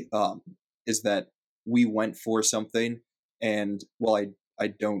movie. Is that we went for something, and while I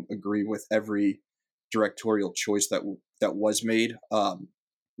don't agree with every directorial choice that was made, I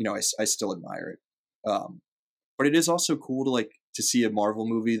still admire it. But it is also cool to see a Marvel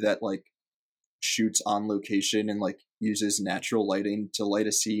movie that like shoots on location and like uses natural lighting to light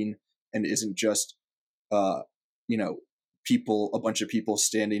a scene, and isn't just a bunch of people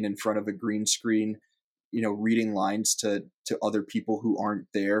standing in front of a green screen, reading lines to other people who aren't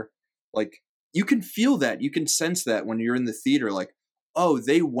there. Like you can feel that, you can sense that when you're in the theater, like, oh,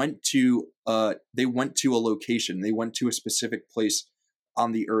 they went to a location, they went to a specific place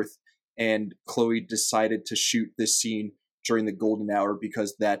on the earth, and Chloe decided to shoot this scene during the golden hour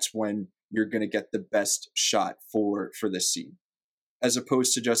because that's when you're going to get the best shot for this scene, as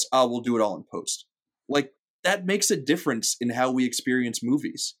opposed to just, we'll do it all in post. Like that makes a difference in how we experience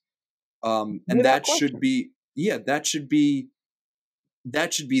movies. And that should be the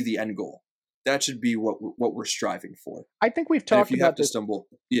end goal. That should be what we're striving for. I think we've talked about this.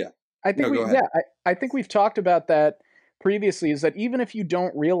 I think we've talked about that previously, is that even if you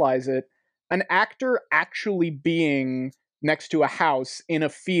don't realize it, an actor actually being next to a house in a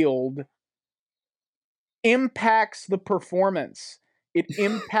field impacts the performance. It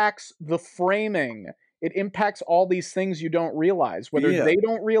impacts the framing. It impacts all these things you don't realize. Whether they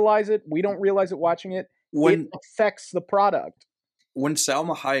don't realize it, we don't realize it watching it, it affects the product. When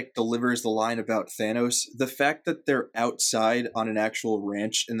Salma Hayek delivers the line about Thanos, the fact that they're outside on an actual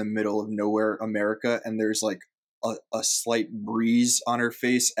ranch in the middle of nowhere, America, and there's like a slight breeze on her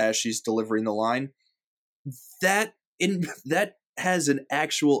face as she's delivering the line, that has an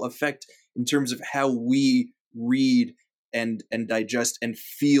actual effect in terms of how we read and digest and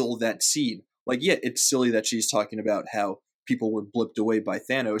feel that scene. Like, yeah, it's silly that she's talking about how people were blipped away by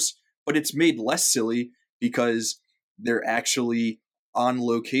Thanos, but it's made less silly because they're actually on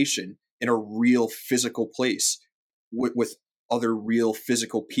location in a real physical place with other real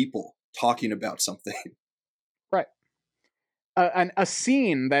physical people talking about something. Right. A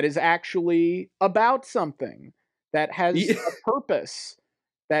scene that is actually about something, that has a purpose,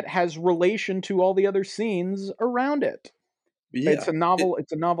 that has relation to all the other scenes around it. Yeah. It's a novel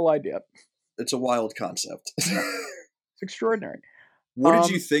idea. It's a wild concept. It's extraordinary. What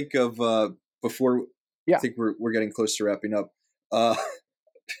did you think of before? I think we're getting close to wrapping up. I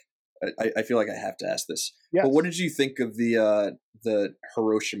feel like I have to ask this. Yes. But what did you think of the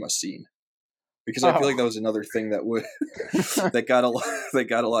Hiroshima scene? Because I feel like that was another thing that that got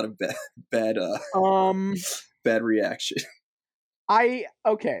a lot of bad reaction.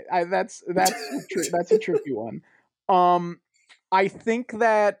 That's a tricky one. I think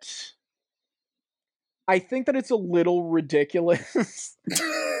that it's a little ridiculous.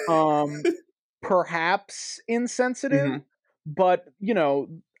 Perhaps insensitive, but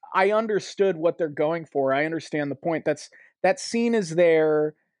I understood what they're going for. I understand the point. That scene is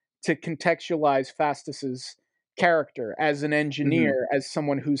there to contextualize Phastus's character as an engineer, as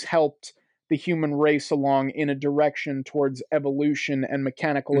someone who's helped the human race along in a direction towards evolution and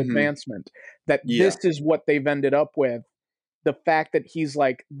mechanical advancement. That this is what they've ended up with. The fact that he's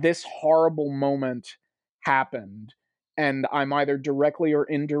like, this horrible moment happened, and I'm either directly or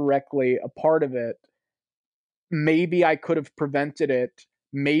indirectly a part of it. Maybe I could have prevented it.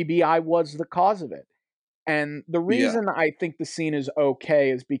 Maybe I was the cause of it. And the Yeah. reason I think the scene is okay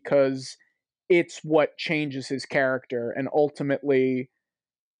is because it's what changes his character and ultimately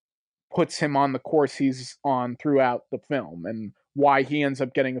puts him on the course he's on throughout the film, and why he ends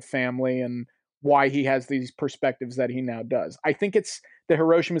up getting a family and why he has these perspectives that he now does. I think it's the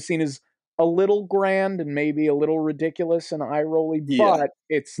Hiroshima scene is a little grand and maybe a little ridiculous and eye rolly, Yeah. but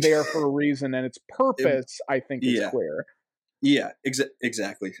it's there for a reason, and its It- purpose I think is yeah. clear. Yeah.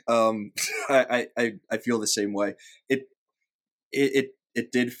 Exactly. I feel the same way.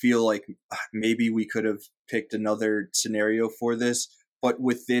 It did feel like maybe we could have picked another scenario for this, but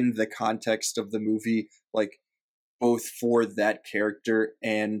within the context of the movie, like both for that character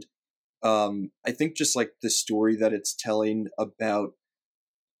and I think just like the story that it's telling about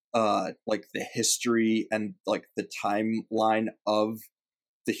like the history and like the timeline of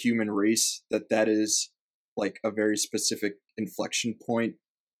the human race, that is like a very specific inflection point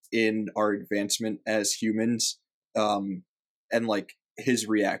in our advancement as humans, and like his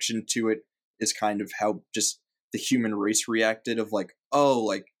reaction to it is kind of how just the human race reacted of like, oh,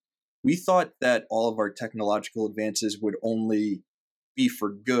 like we thought that all of our technological advances would only be for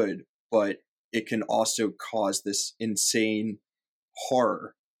good, but it can also cause this insane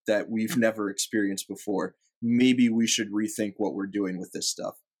horror that we've never experienced before. Maybe we should rethink what we're doing with this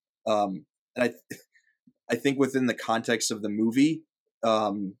stuff. And I think within the context of the movie,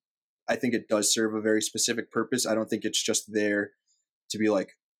 um, I think it does serve a very specific purpose. I don't think it's just there to be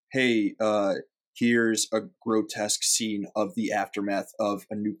like, hey, here's a grotesque scene of the aftermath of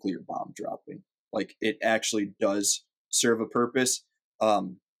a nuclear bomb dropping. Like it actually does serve a purpose.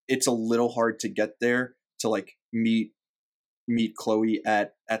 It's a little hard to get there to like meet Chloe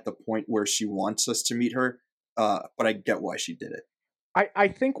at the point where she wants us to meet her. But I get why she did it. I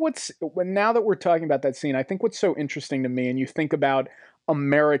think now that we're talking about that scene, I think what's so interesting to me, and you think about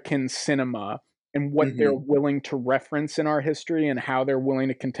American cinema and what they're Mm-hmm. willing to reference in our history and how they're willing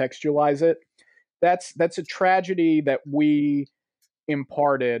to contextualize it. That's a tragedy that we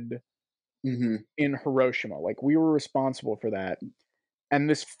imparted Mm-hmm. in Hiroshima. Like we were responsible for that. And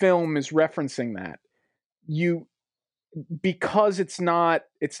this film is referencing that. You because it's not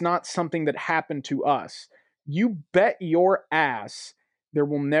something that happened to us. You bet your ass there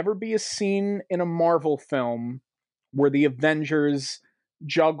will never be a scene in a Marvel film where the Avengers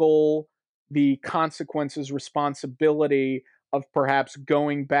juggle the consequences, responsibility of perhaps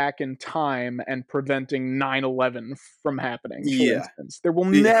going back in time and preventing 9/11 from happening, for Yeah. instance. There will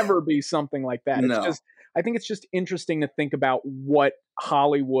never be something like that. It's No. just I think it's just interesting to think about what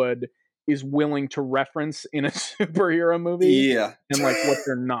Hollywood is willing to reference in a superhero movie Yeah. and like what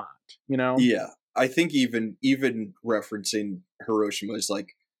they're not, you know? Yeah. I think even referencing Hiroshima is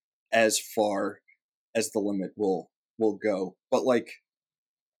like as far as the limit will go. But like,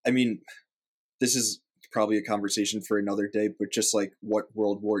 I mean, this is probably a conversation for another day, but just like what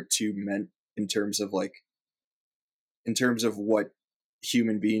World War II meant in terms of like in terms of what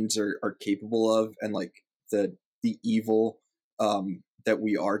human beings are capable of, and like the evil that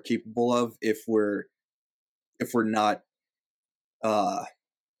we are capable of if we're not uh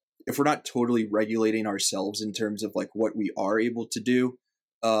if we're not totally regulating ourselves in terms of like what we are able to do.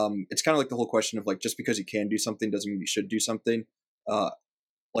 It's kind of like the whole question of like, just because you can do something doesn't mean you should do something.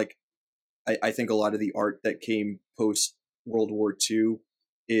 Like I think a lot of the art that came post World War II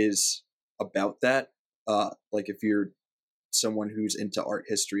is about that. Like if you're someone who's into art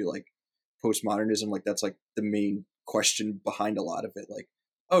history, like postmodernism, like that's like the main question behind a lot of it. Like,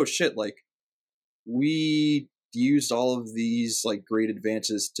 oh shit, like we used all of these like great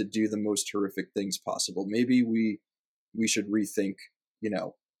advances to do the most horrific things possible. Maybe we should rethink, you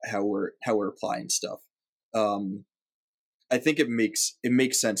know, how we're applying stuff. Um, I think it makes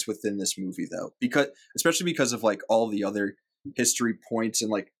sense within this movie though, because especially because of like all the other history points and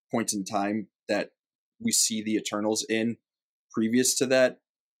like points in time that we see the Eternals in previous to that.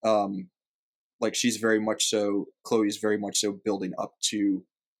 Um, like Chloe's very much so building up to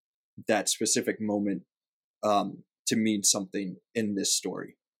that specific moment to mean something in this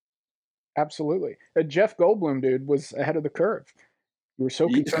story. Absolutely. Jeff Goldblum, dude, was ahead of the curve. You were so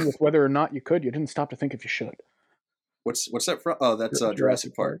concerned with whether or not you could, you didn't stop to think if you should. What's that from? Oh, that's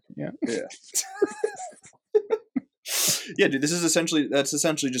Jurassic Park. Yeah. Yeah. Yeah, dude, that's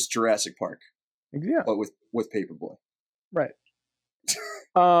essentially just Jurassic Park, Yeah. but with Paperboy. Right.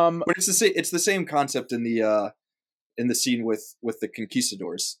 But it's the same concept in the scene with the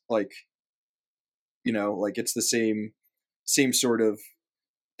conquistadors. Like, you know, like it's the same sort of,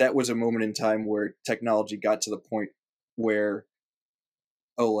 that was a moment in time where technology got to the point where,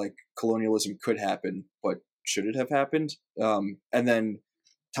 oh, like colonialism could happen, but should it have happened? And then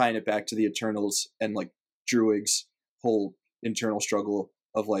tying it back to the Eternals and like Druig's whole internal struggle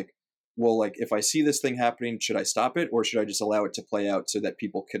of like, well, like if I see this thing happening, should I stop it or should I just allow it to play out so that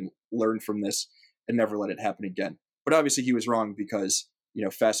people can learn from this and never let it happen again? But obviously he was wrong because,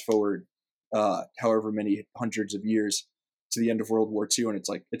 fast forward however many hundreds of years to the end of World War II, and it's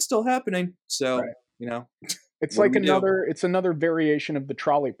like it's still happening. So right. It's like it's another variation of the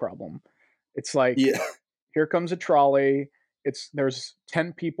trolley problem. It's like, here comes a trolley. There's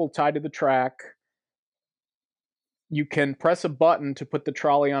 10 people tied to the track. You can press a button to put the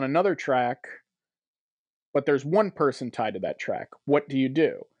trolley on another track, but there's one person tied to that track. What do you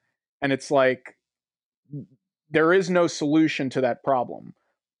do? And it's like, there is no solution to that problem.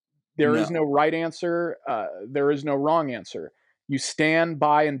 There is no right answer. There is no wrong answer. You stand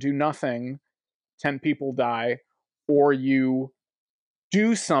by and do nothing, 10 people die, or you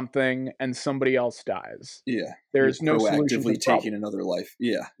do something and somebody else dies. Yeah. There's no solution to the problem. Taking another life.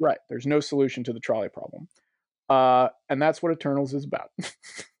 Yeah. Right. There's no solution to the trolley problem. And that's what Eternals is about.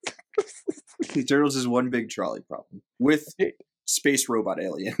 Eternals is one big trolley problem with space robot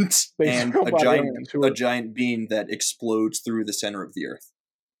aliens and a giant being that explodes through the center of the earth.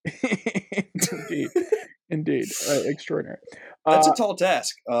 Indeed. Extraordinary. That's a tall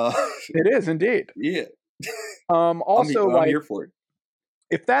task. It is indeed. Yeah. Also, I'm here for it.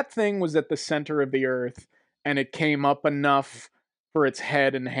 If that thing was at the center of the earth and it came up enough for its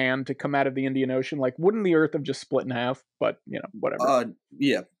head and hand to come out of the Indian Ocean, like, wouldn't the earth have just split in half? But, whatever.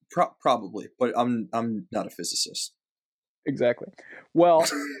 Yeah, probably. But I'm not a physicist. Exactly. Well,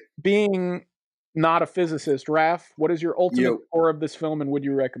 being not a physicist, Raf, what is your ultimate score of this film and would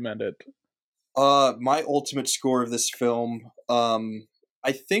you recommend it? My ultimate score of this film,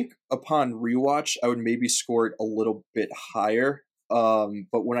 I think upon rewatch, I would maybe score it a little bit higher.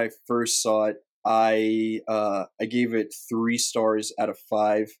 But when I first saw it, I gave it 3 stars out of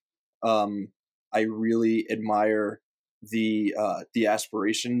 5. I really admire the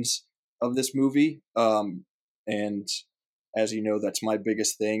aspirations of this movie. And as you know, that's my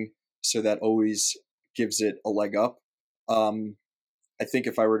biggest thing. So that always gives it a leg up. I think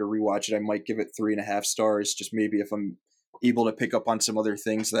if I were to rewatch it, I might give it 3.5 stars, just maybe if I'm able to pick up on some other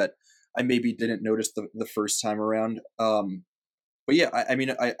things that I maybe didn't notice the first time around. But yeah,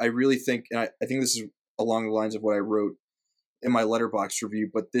 I really think, and I think this is along the lines of what I wrote in my Letterboxd review,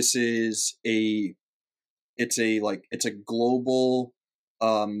 but this is it's a global,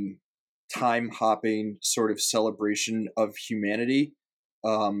 time hopping sort of celebration of humanity.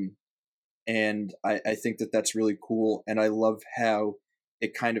 And I think that that's really cool. And I love how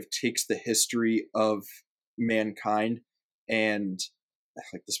it kind of takes the history of mankind and,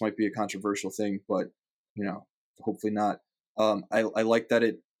 like, this might be a controversial thing, but hopefully not. I like that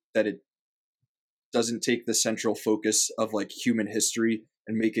it doesn't take the central focus of like human history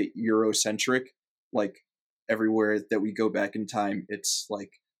and make it Eurocentric. Like everywhere that we go back in time, it's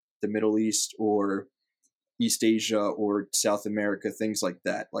like the Middle East or East Asia or South America, things like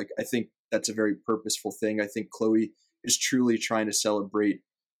that. Like, I think that's a very purposeful thing. I think Chloe is truly trying to celebrate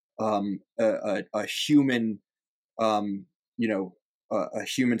a human, a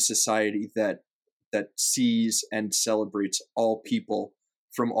human society that sees and celebrates all people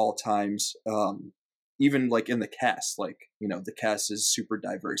from all times. Even like in the cast, like, the cast is super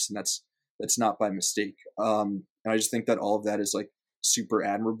diverse, and that's not by mistake. And I just think that all of that is like super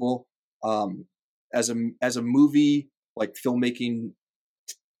admirable. As a movie, like filmmaking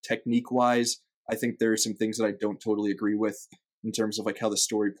technique wise, I think there are some things that I don't totally agree with in terms of like how the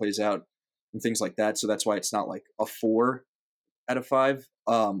story plays out and things like that. So that's why it's not like a 4 out of 5.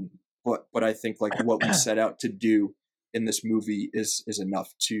 But I think like what we set out to do in this movie is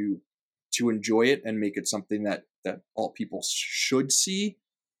enough to enjoy it and make it something that all people should see.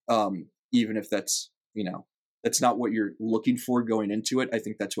 Even if that's not what you're looking for going into it. I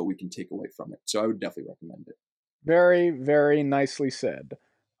think that's what we can take away from it. So I would definitely recommend it. Very, very nicely said.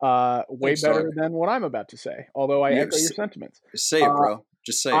 Way better than what I'm about to say, although I echo your sentiments. Say it, bro.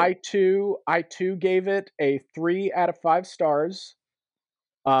 Just say it. I too gave it a 3 out of 5 stars.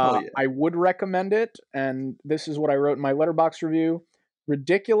 Yeah. I would recommend it, and this is what I wrote in my Letterboxd review: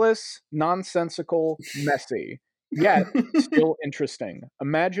 ridiculous, nonsensical, messy, yet still interesting.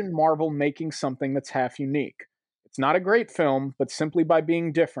 Imagine Marvel making something that's half unique. It's not a great film, but simply by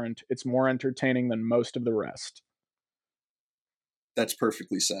being different, it's more entertaining than most of the rest. That's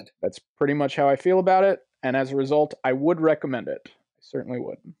perfectly said. That's pretty much how I feel about it, and as a result, I would recommend it. I certainly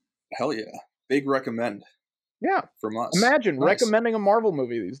would. Hell yeah. Big recommend. Yeah. From us. Imagine recommending a Marvel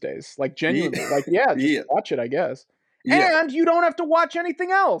movie these days. Like, genuinely. Yeah. Like, just watch it, I guess. Yeah. And you don't have to watch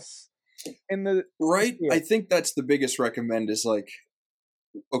anything else. Right? I think that's the biggest recommend is like,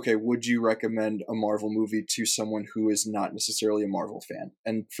 okay, would you recommend a Marvel movie to someone who is not necessarily a Marvel fan?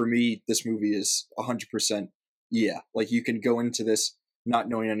 And for me, this movie is 100% yeah. Like, you can go into this not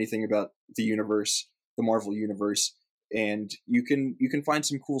knowing anything about the universe, the Marvel universe, and you can find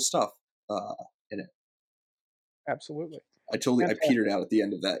some cool stuff in it. Absolutely. I petered out at the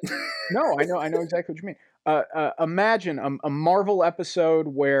end of that. No, I know exactly what you mean. Imagine a Marvel episode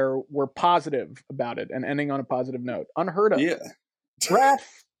where we're positive about it and ending on a positive note. Unheard of. Yeah.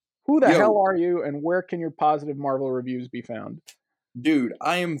 Raf, who the Yo. hell are you, and where can your positive Marvel reviews be found? Dude,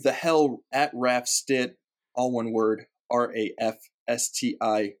 I am the hell at Rafstit, all one word, RAFSTITT.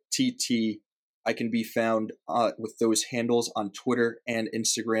 I can be found with those handles on Twitter and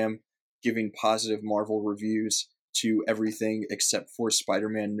Instagram, giving positive Marvel reviews to everything except for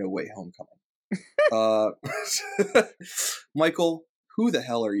Spider-Man No Way Homecoming. Michael, who the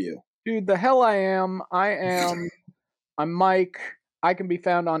hell are you? Dude, the hell I am. I'm Mike. I can be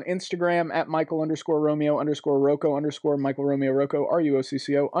found on Instagram at Michael_Romeo_Rocco_ Michael Romeo Rocco,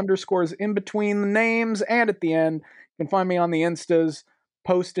 RUOCCO, underscores in between the names and at the end. You can find me on the Instas,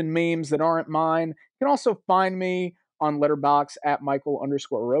 posting memes that aren't mine. You can also find me on Letterboxd at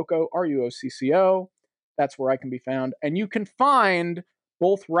Michael_Rocco, RUOCCO. That's where I can be found. And you can find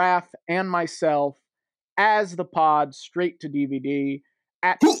both Raf and myself as the pod straight to DVD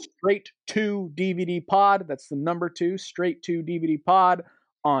at Straight to DVD Pod. That's the number 2, Straight to DVD Pod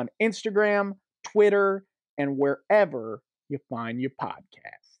on Instagram, Twitter, and wherever you find your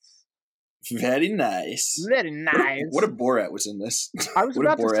podcasts. Very nice. Very nice. What if Borat was in this? I was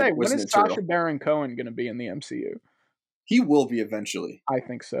about to say, when is Sacha Baron Cohen going to be in the MCU? He will be eventually. I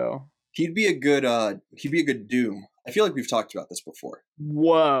think so. He'd be a good Doom. I feel like we've talked about this before.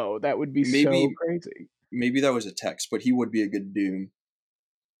 Whoa, that would be so crazy. Maybe that was a text, but he would be a good Doom.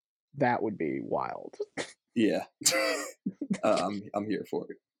 That would be wild. Yeah. I'm here for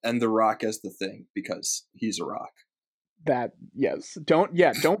it. And The Rock as the Thing, because he's a rock. That, yes. Don't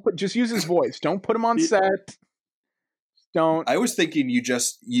just use his voice. Don't put him on set. Don't. I was thinking you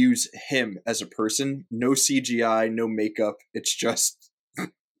just use him as a person. No CGI, no makeup. It's just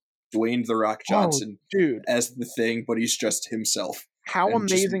Dwayne The Rock Johnson dude, as the Thing, but he's just himself. How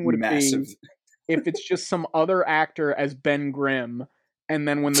amazing would it be if it's just some other actor as Ben Grimm, and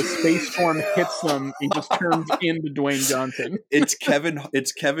then when the space storm hits them, he just turns into Dwayne Johnson. It's Kevin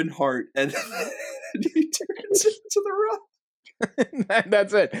Hart, and he turns into The Rock.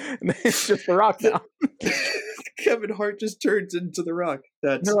 That's it. It's just The Rock now. Kevin Hart just turns into The Rock.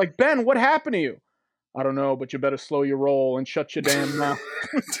 They're like, Ben, what happened to you? I don't know, but you better slow your roll and shut your damn mouth.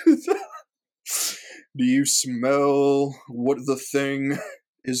 Do you smell what the Thing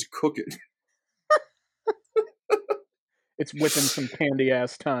is cooking? It's within some candy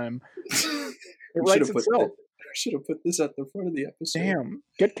ass time. It writes itself. I should have put this at the front of the episode. Damn,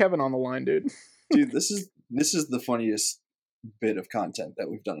 get Kevin on the line, dude. Dude, this is the funniest bit of content that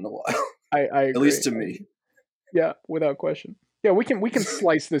we've done in a while. I agree. At least to me. Yeah, without question. Yeah, we can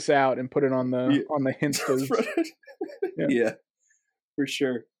slice this out and put it on the Hinstas. Yeah, for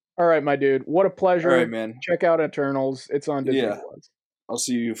sure. All right, my dude. What a pleasure. All right, man. Check out Eternals. It's on Disney+. Yeah. I'll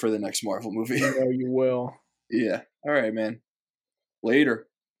see you for the next Marvel movie. You know you will. Yeah. All right, man. Later.